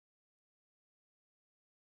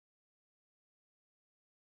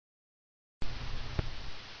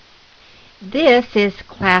This is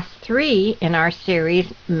Class 3 in our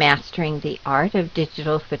series, Mastering the Art of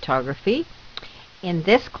Digital Photography. In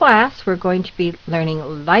this class, we're going to be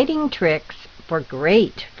learning lighting tricks for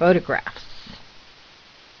great photographs.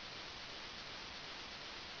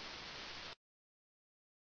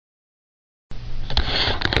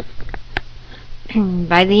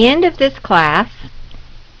 By the end of this class,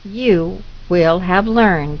 you will have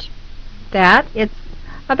learned that it's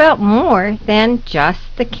about more than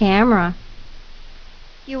just the camera.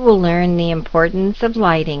 You will learn the importance of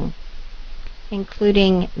lighting,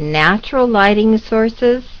 including natural lighting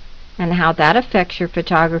sources and how that affects your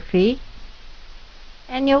photography.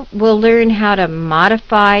 And you will learn how to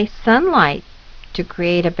modify sunlight to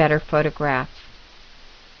create a better photograph.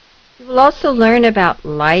 You will also learn about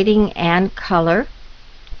lighting and color.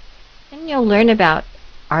 And you'll learn about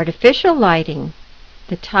artificial lighting,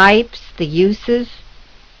 the types, the uses,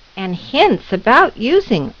 and hints about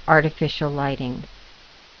using artificial lighting.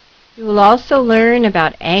 You will also learn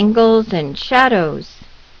about angles and shadows.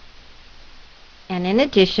 And in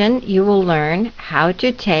addition, you will learn how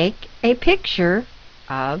to take a picture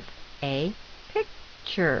of a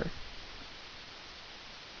picture.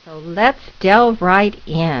 So let's delve right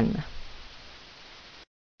in.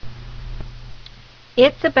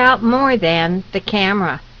 It's about more than the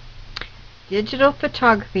camera. Digital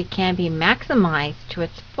photography can be maximized to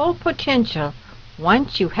its full potential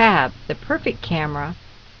once you have the perfect camera,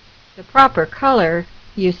 the proper color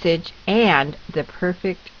usage, and the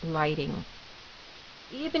perfect lighting.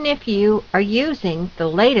 Even if you are using the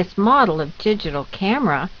latest model of digital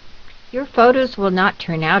camera, your photos will not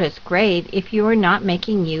turn out as great if you are not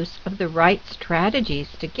making use of the right strategies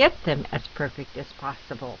to get them as perfect as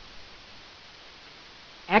possible.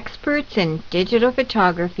 Experts in digital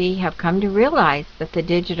photography have come to realize that the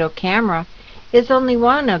digital camera is only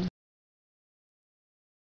one of